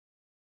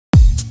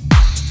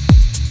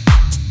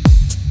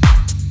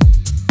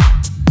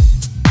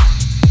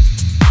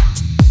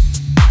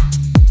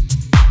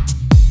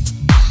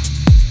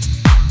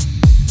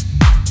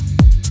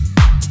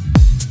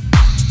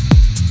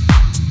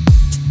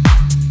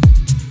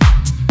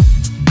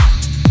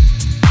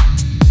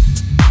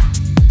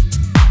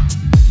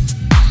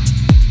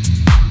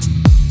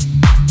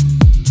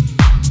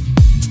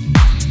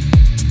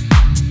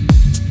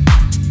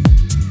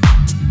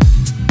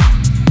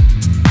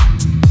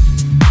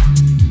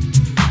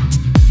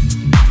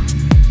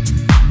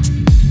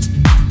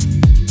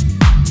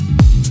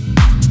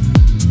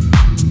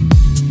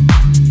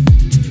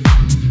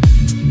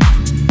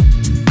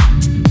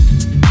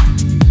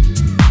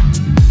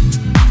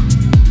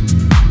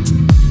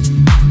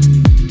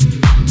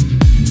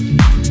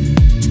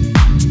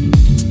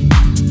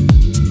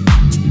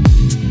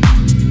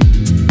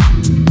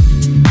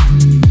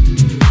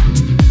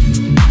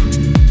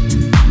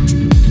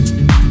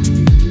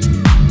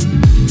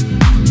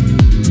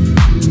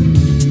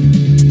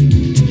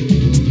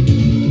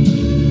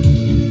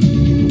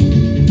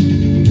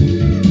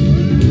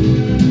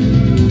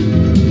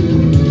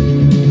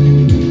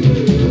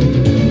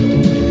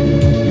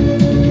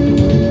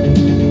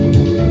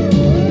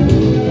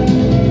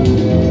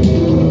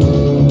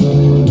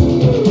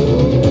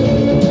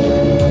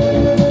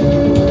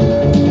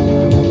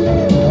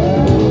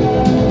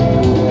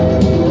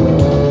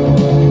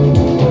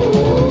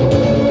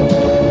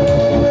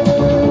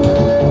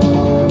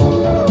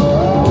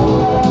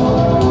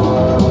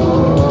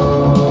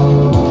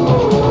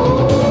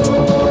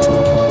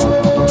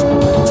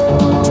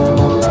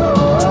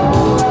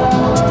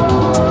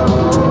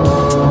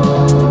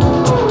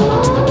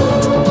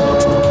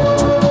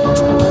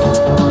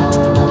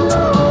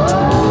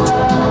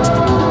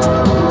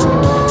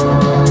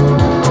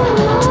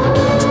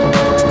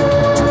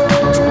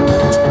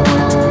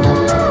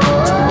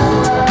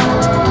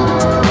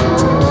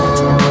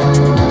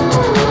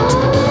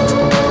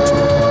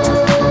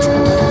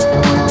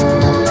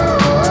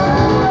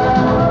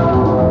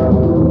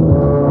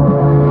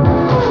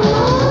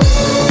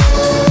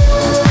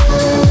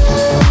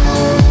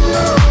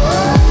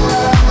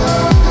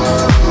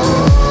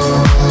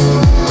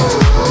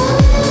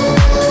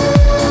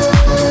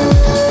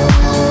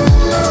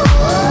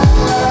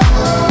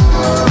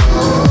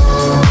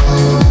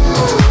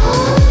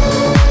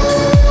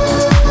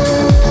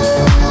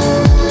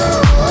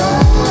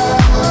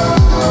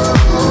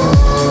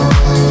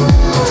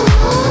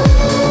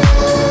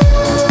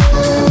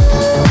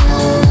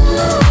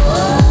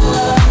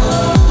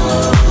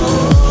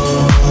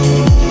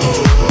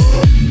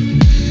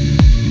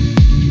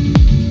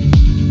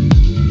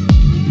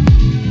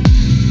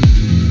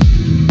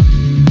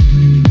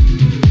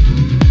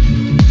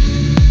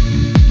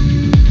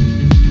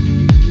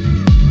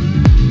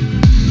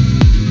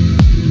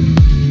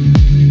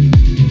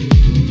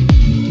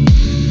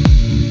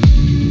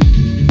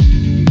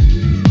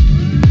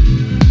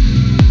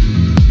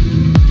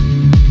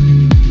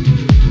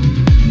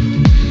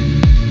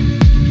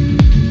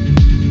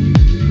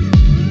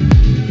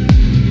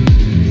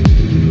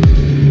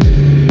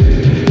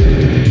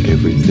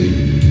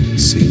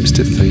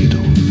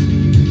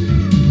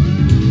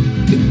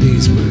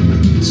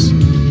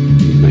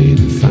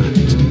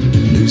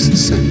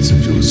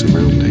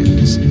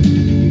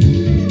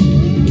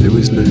There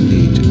is no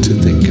need to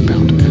think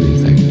about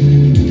anything.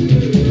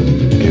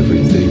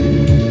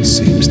 Everything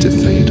seems to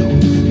fade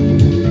off.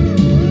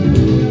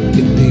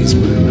 In these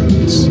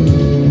moments,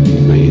 you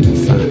may in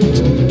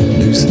fact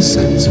lose the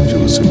sense of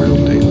your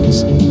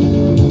surroundings.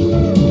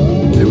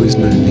 There is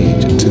no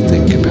need to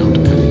think about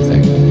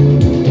anything.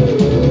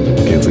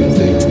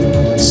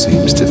 Everything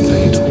seems to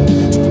fade off.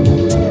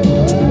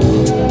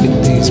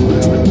 In these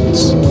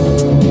moments,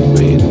 you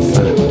may in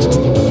fact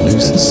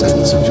lose the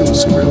sense of your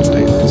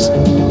surroundings.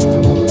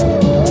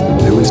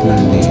 There is no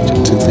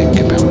need to think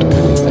about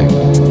anything.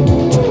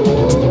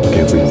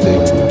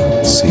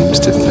 Everything seems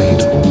to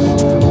fade off.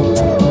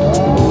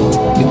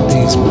 In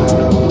these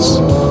moments,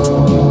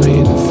 you may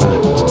in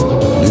fact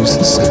lose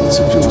the sense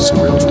of your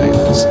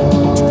surroundings.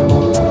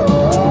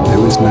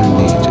 There is no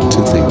need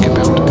to think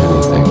about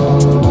anything.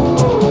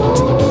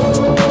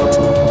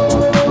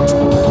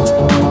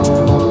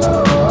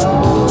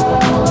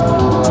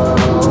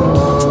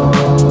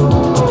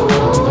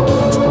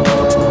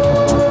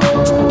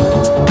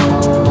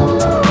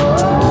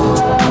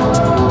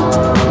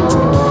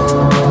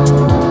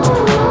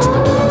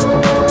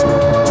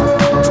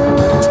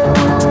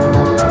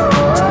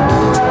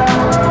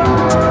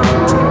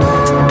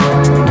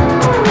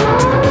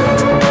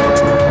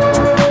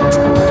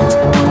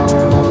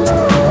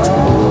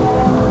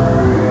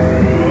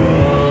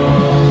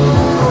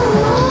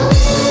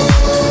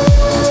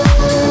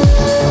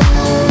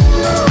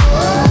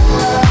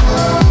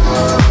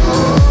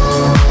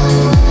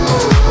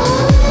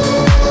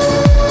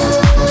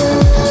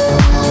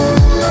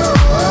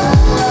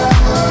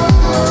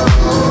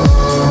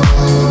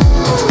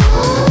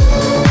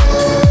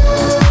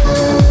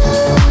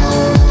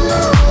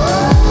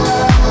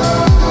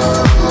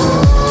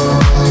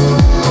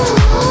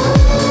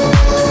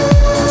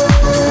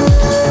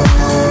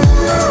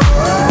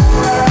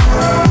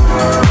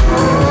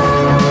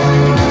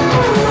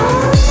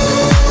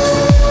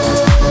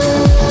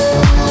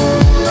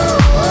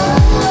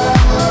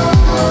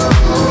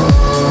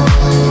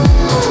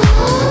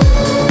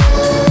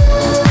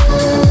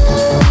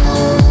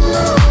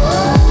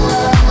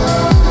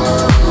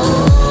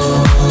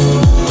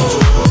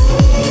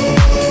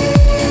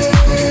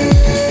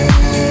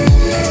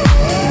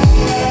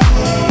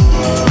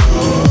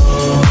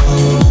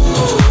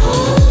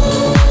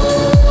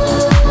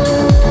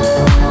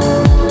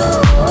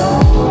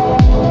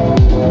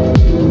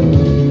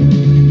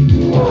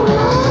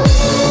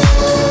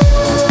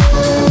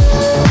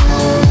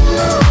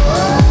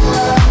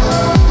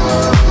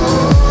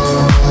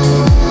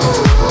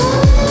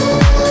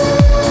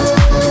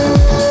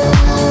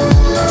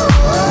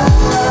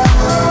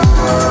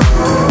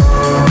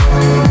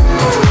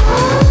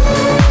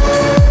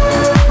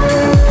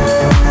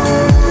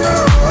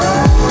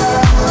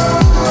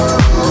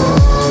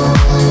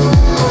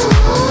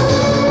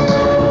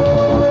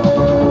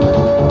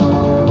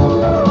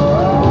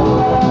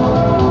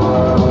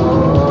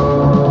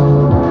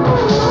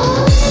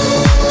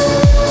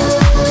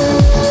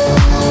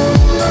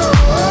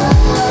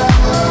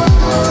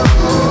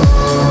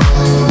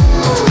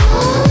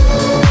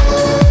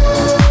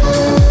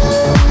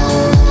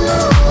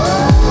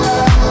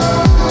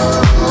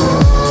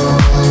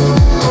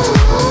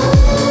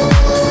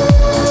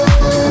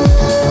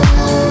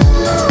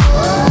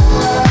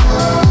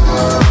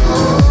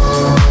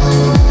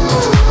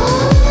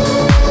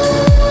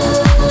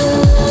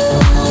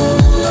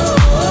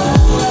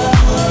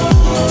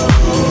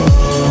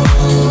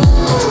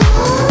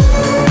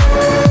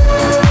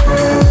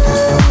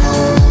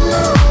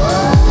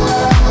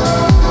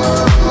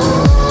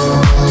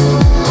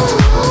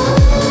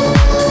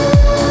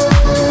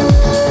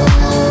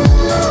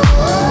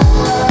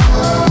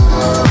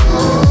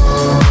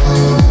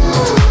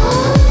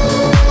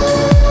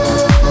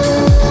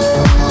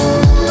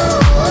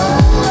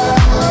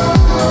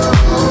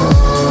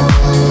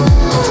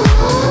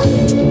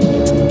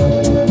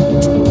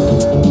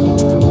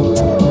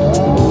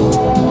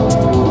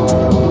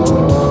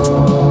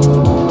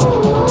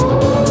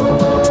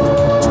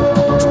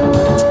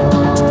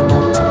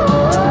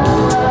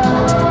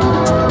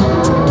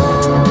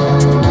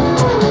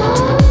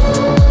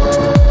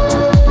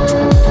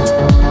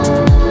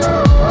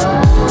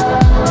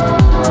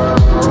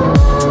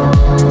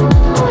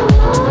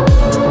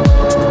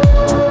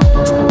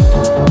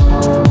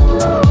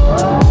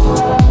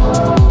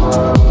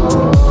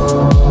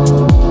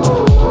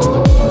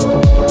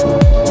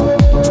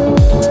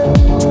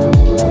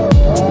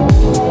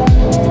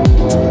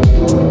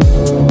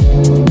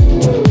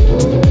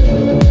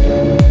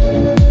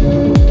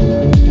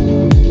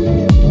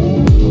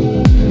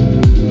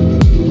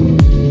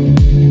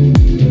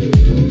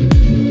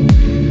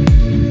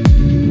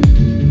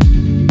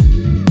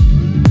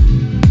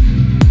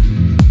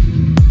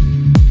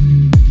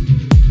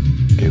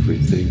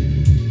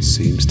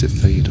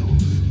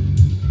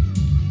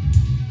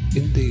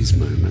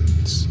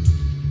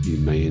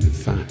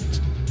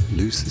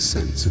 Lose the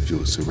sense of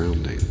your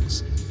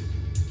surroundings.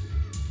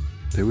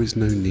 There is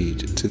no need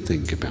to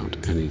think about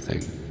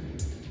anything.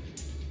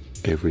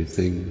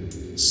 Everything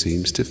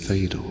seems to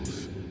fade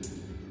off.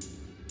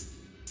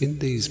 In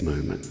these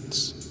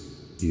moments,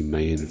 you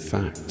may in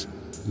fact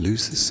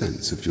lose the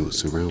sense of your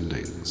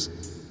surroundings.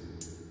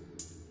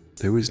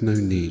 There is no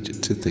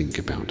need to think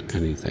about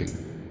anything.